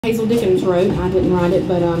Hazel Dickens wrote. I didn't write it,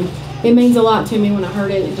 but it means a lot to me when I heard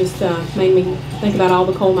it. It just made me think about all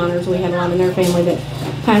the coal miners. We had a lot in their family that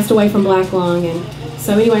passed away from black lung. And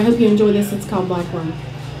so anyway, I hope you enjoy this. It's called Black Lung.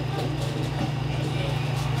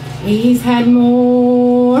 He's had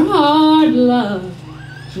more hard love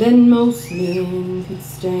than most men could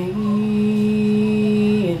stand.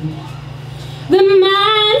 The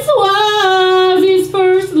mines was his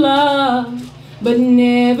first love, but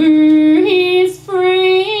never his friend.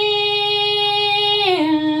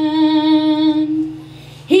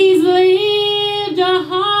 He's lived a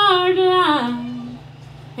hard life,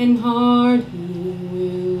 and hard he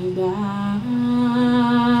will die.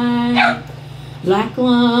 Black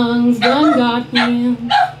lungs done got him,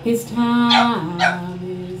 his time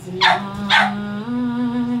is nigh.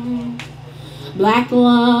 Black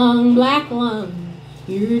lung,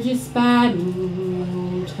 you're just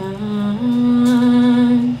biding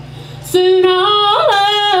time. Soon all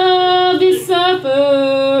of this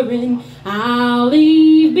suffering I'll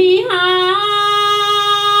leave behind.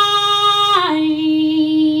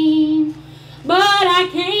 But I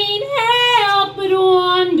can't help but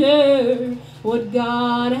wonder what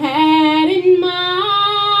God had in mind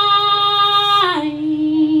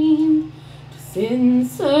to send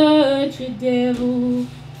such a devil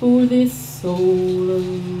for this soul of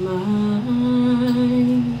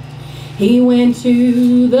mine. He went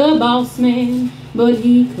to the boss man, but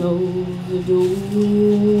he closed the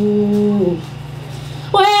door.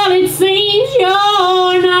 Well, it seems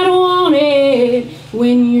you're not wanted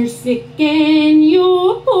when you're sick and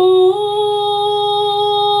you're poor.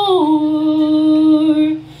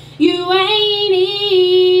 You ain't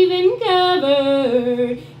even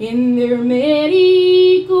covered in their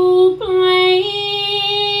medical plan,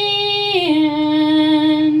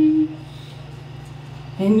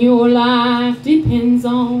 and your life depends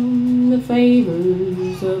on the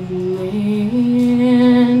favors of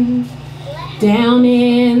man. Down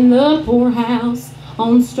in the poorhouse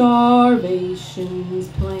on starvation's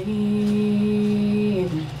plan,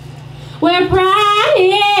 where pride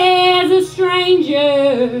is a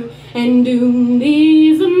stranger and doomed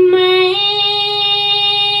is a man,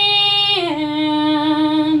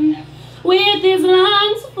 with his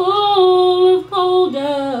lungs full of coal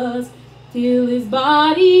dust till his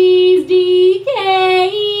body's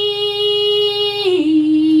decay,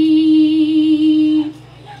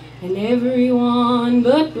 and everyone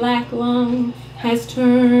but black lung has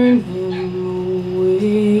turned him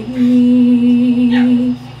away.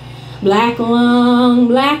 Black lung,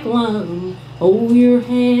 oh, your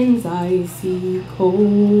hands icy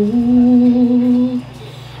cold.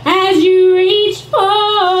 As you reach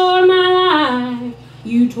for my life,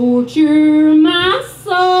 you torture my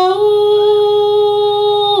soul.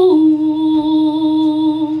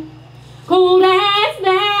 Cold as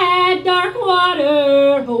that dark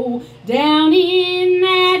water hole down in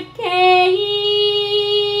that cave,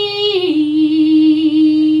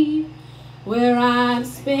 where I've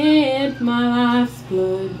spent my life's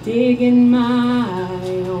blood digging my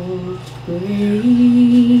own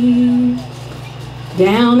grave.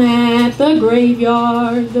 Down at the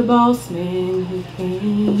graveyard, the boss man he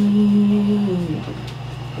came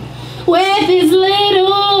with his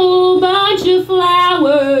little bunch of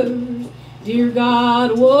flowers. Dear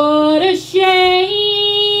God, what a shame.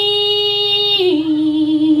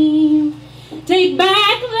 Take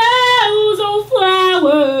back those old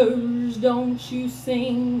flowers, don't you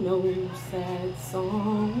sing no sad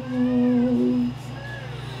songs.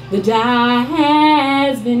 The die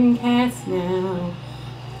has been cast now,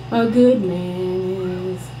 a good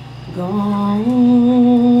man is gone.